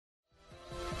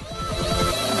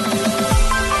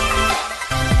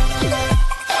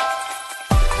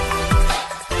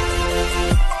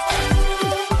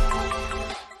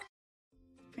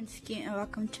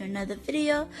welcome to another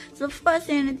video. So before I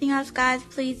say anything else, guys,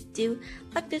 please do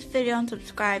like this video and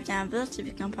subscribe down below to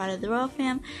become part of the Royal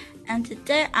Fam. And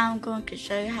today I'm going to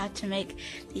show you how to make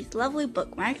these lovely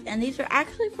bookmarks, and these are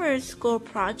actually for a school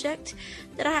project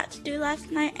that I had to do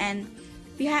last night, and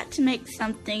we had to make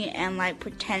something and like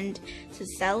pretend to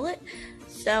sell it.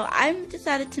 So I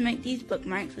decided to make these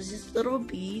bookmarks with just little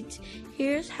beads.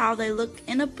 Here's how they look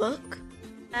in a book.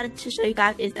 What I wanted to show you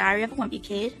guys is Diary of a Wimpy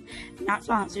Kid, not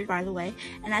sponsored by the way.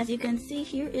 And as you can see,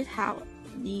 here is how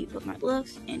the bookmark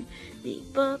looks in the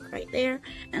book right there.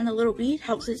 And the little bead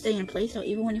helps it stay in place, so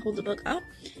even when you hold the book up,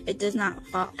 it does not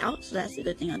fall out. So that's the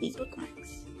good thing of these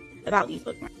bookmarks. About these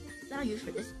bookmarks that I use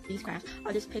for these crafts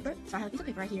are this paper. So I have a piece of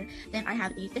paper right here. Then I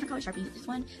have these different color Sharpies. This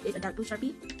one is a dark blue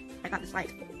Sharpie. I got this like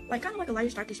kind of like a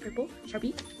lighter darkish purple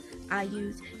Sharpie. I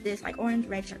use this like orange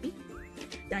red Sharpie.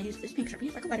 Then I use this pink Sharpie.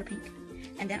 It's like a lighter pink.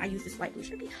 And then I use this light blue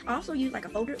Sharpie. I also use like a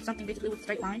folder, something basically with a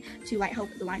straight line to like help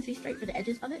the lines be straight for the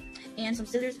edges of it, and some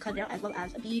scissors to cut it out, as well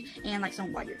as a bead and like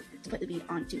some wire to put the bead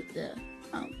onto the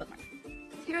bookmark.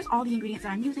 Here's all the ingredients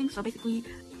that I'm using. So basically,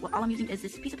 all I'm using is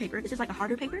this piece of paper. This is like a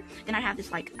harder paper. Then I have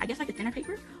this like, I guess like a thinner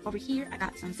paper. Over here, I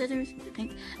got some scissors, the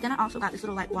pink. Then I also got this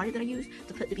little like wire that I use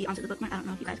to put the bead onto the bookmark. I don't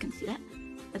know if you guys can see that,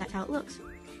 but that's how it looks.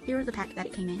 Here is the pack that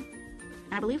it came in.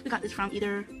 And I believe we got this from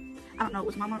either, I don't know, it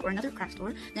was Mama or another craft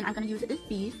store. Then I'm going to use this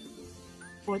bead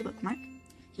for the bookmark.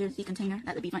 Here's the container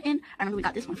that the bead went in. I remember we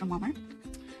got this one from Walmart.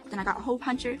 Then I got a hole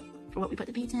puncher for what we put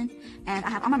the beads in. And I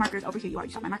have all my markers over here. You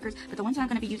already saw my markers. But the ones that I'm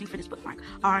going to be using for this bookmark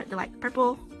are the like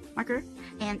purple marker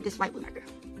and this light blue marker.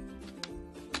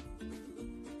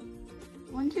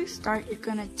 Once you start, you're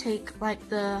going to take like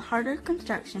the harder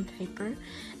construction paper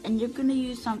and you're going to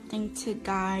use something to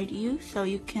guide you so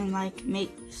you can like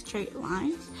make straight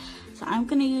lines. So I'm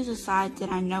going to use a side that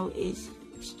I know is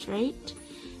straight.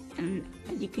 And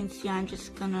as you can see, I'm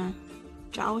just going to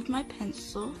draw with my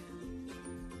pencil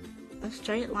a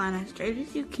straight line, as straight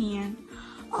as you can,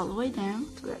 all the way down.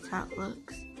 So that's how it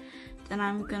looks. Then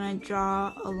I'm going to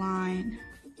draw a line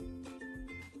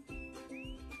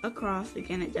across.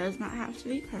 Again, it does not have to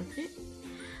be perfect,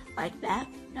 like that.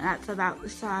 And that's about the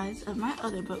size of my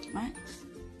other bookmarks.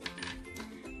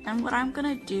 And what I'm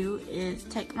going to do is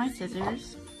take my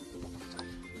scissors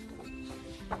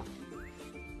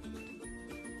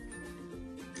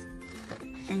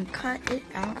and cut it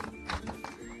out.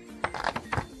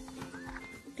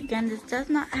 Again, this does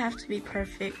not have to be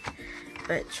perfect,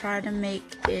 but try to make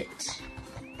it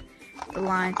the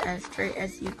lines as straight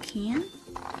as you can.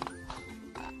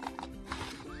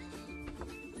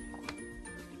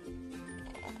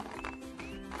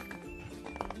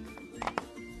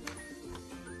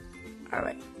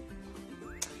 Alright,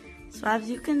 so as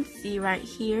you can see right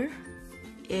here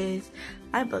is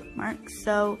my bookmark.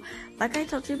 So like I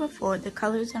told you before, the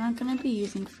colors that I'm going to be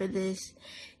using for this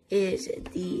is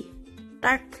the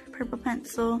dark purple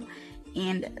pencil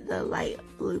and the light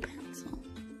blue pencil.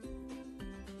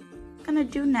 What I'm going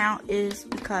to do now is,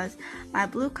 because my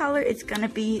blue color is going to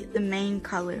be the main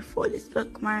color for this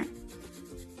bookmark,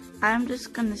 I'm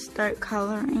just going to start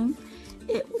coloring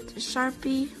it with the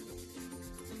Sharpie.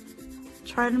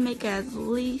 Try to make at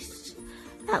least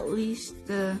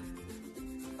the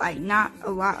like not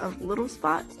a lot of little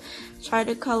spots. Try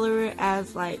to color it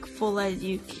as like full as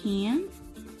you can.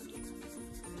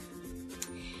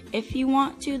 If you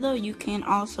want to though, you can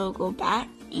also go back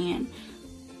and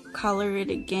color it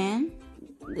again,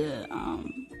 the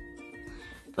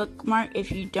bookmark,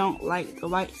 if you don't like the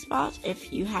white spots,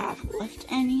 if you have left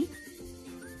any.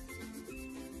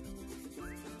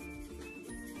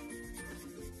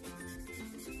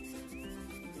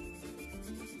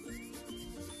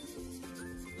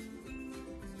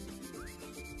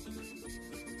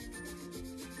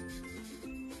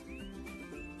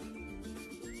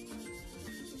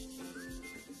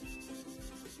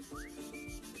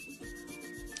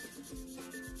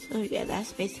 So yeah,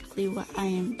 that's basically what I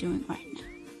am doing right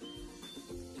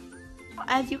now.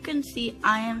 As you can see,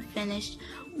 I am finished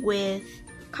with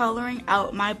coloring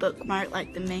out my bookmark,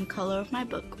 like the main color of my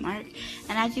bookmark.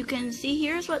 And as you can see,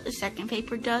 here's what the second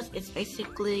paper does. It's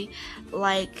basically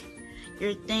like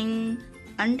your thing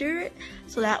under it,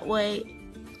 so that way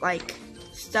like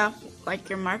stuff like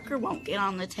your marker won't get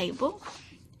on the table,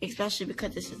 especially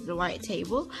because this is the white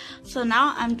table. So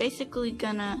now I'm basically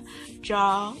gonna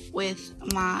draw with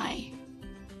my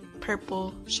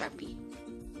purple Sharpie.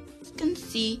 As you can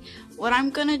see, what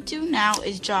I'm gonna do now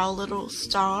is draw little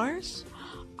stars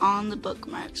on the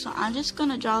bookmark. So I'm just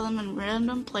gonna draw them in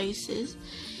random places.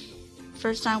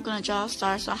 First I'm gonna draw a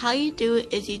star. So how you do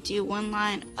it is you do one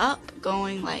line up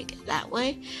going like that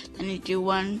way, then you do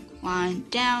one line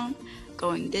down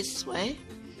going this way,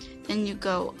 then you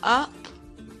go up,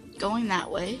 going that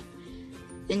way,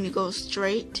 then you go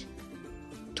straight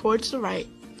towards the right,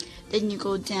 then you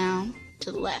go down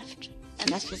to the left, and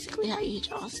that's basically how you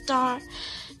draw a star.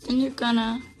 Then you're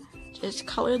gonna just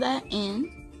color that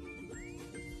in.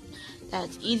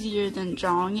 That's easier than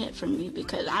drawing it for me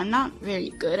because I'm not very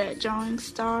good at drawing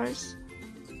stars,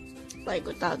 like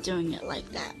without doing it like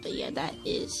that. But yeah, that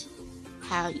is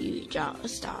how you draw a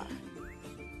star.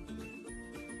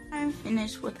 I'm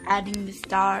finished with adding the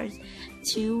stars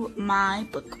to my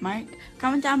bookmark.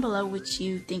 Comment down below what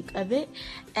you think of it.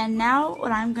 And now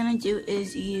what I'm gonna do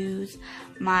is use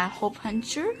my hole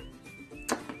puncher.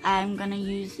 I'm gonna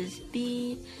use this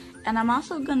bead, and I'm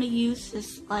also gonna use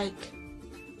this like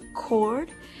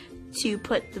cord to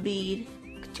put the bead,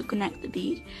 to connect the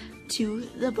bead to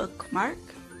the bookmark.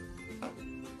 What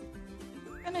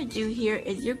you're gonna do here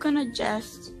is you're gonna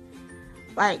just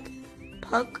like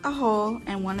poke a hole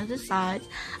in one of the sides.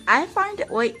 I find it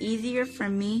way easier for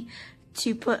me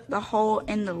to put the hole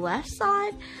in the left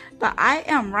side, but I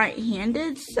am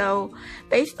right-handed, so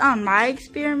based on my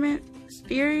experience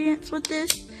with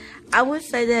this, I would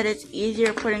say that it's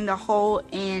easier putting the hole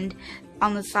in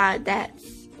on the side that's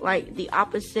like the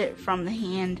opposite from the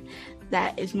hand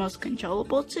that is most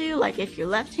controllable to you. Like if you're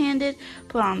left-handed,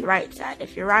 put on the right side.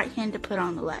 If you're right-handed, put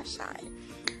on the left side.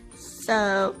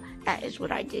 So that is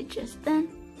what I did just then.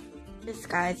 This,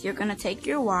 guys, you're gonna take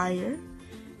your wire,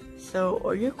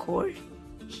 or your cord.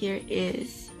 Here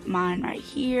is mine right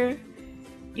here.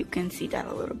 You can see that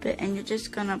a little bit, and you're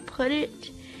just gonna put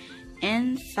it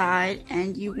inside,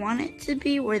 and you want it to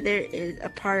be where there is a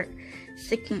part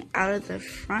sticking out of the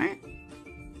front.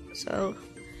 So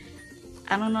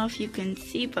I don't know if you can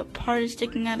see, but part is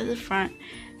sticking out of the front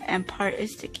and part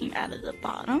is sticking out of the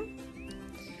bottom.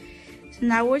 So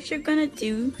now what you're gonna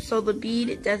do, so the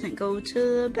bead doesn't go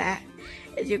to the back,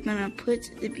 is you're gonna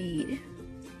put the bead,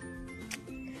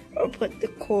 or put the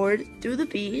cord through the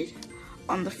bead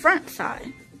on the front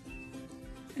side.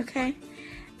 Okay?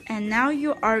 And now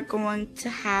you are going to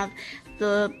have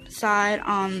the side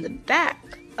on the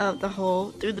back of the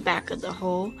hole, through the back of the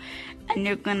hole, and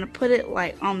you're gonna put it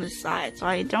like on the side. So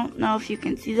I don't know if you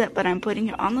can see that, but I'm putting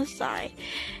it on the side,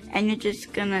 and you're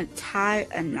just gonna tie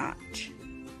a knot.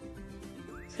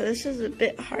 So this is a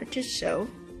bit hard to show,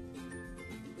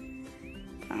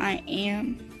 but I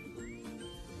am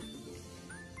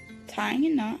tying a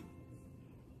knot.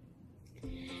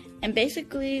 And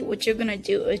basically what you're gonna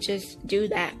do is just do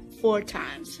that 4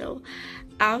 times. So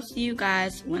I'll see you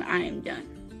guys when I am done.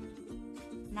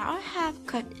 Now I have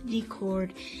cut the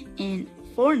cord in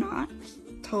 4 knots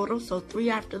total, so 3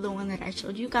 after the one that I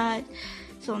showed you guys.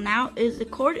 So now the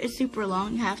cord is super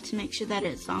long. You have to make sure that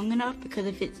it's long enough, because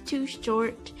if it's too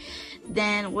short,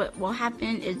 then what will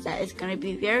happen is that it's going to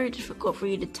be very difficult for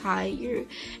you to tie your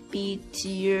bead to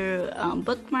your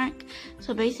bookmark.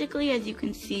 So basically, as you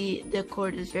can see, the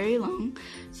cord is very long.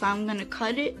 So I'm going to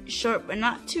cut it short, but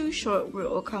not too short where it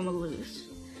will come loose.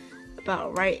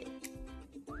 About right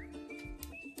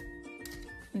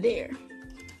there.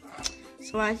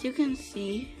 So as you can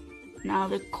see, now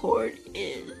the cord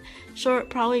is short,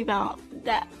 probably about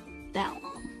that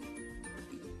long.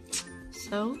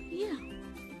 So yeah,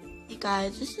 you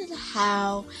guys, this is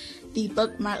how the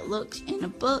bookmark looks in a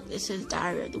book. This is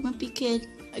Diary of the Wimpy Kid.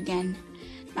 Again,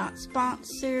 not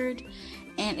sponsored.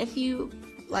 And if you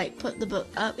like put the book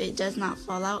up, it does not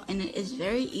fall out, and it is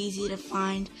very easy to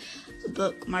find the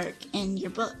bookmark in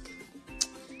your book.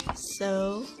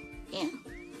 So yeah,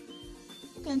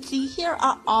 you can see here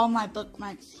are all my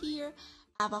bookmarks here.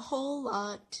 I have a whole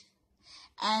lot.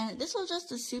 And this was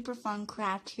just a super fun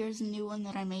craft. Here's a new one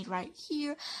that I made right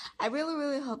here. I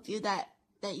really hope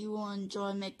that you will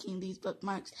enjoy making these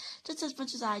bookmarks just as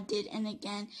much as I did. And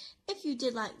again, if you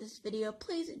did like this video,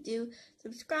 please do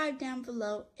subscribe down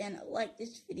below and like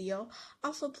this video.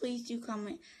 Also, please do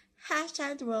comment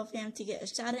 #TheRoyalFam to get a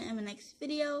shout out in my next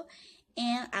video.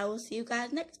 And I will see you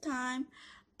guys next time.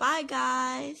 Bye,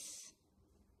 guys.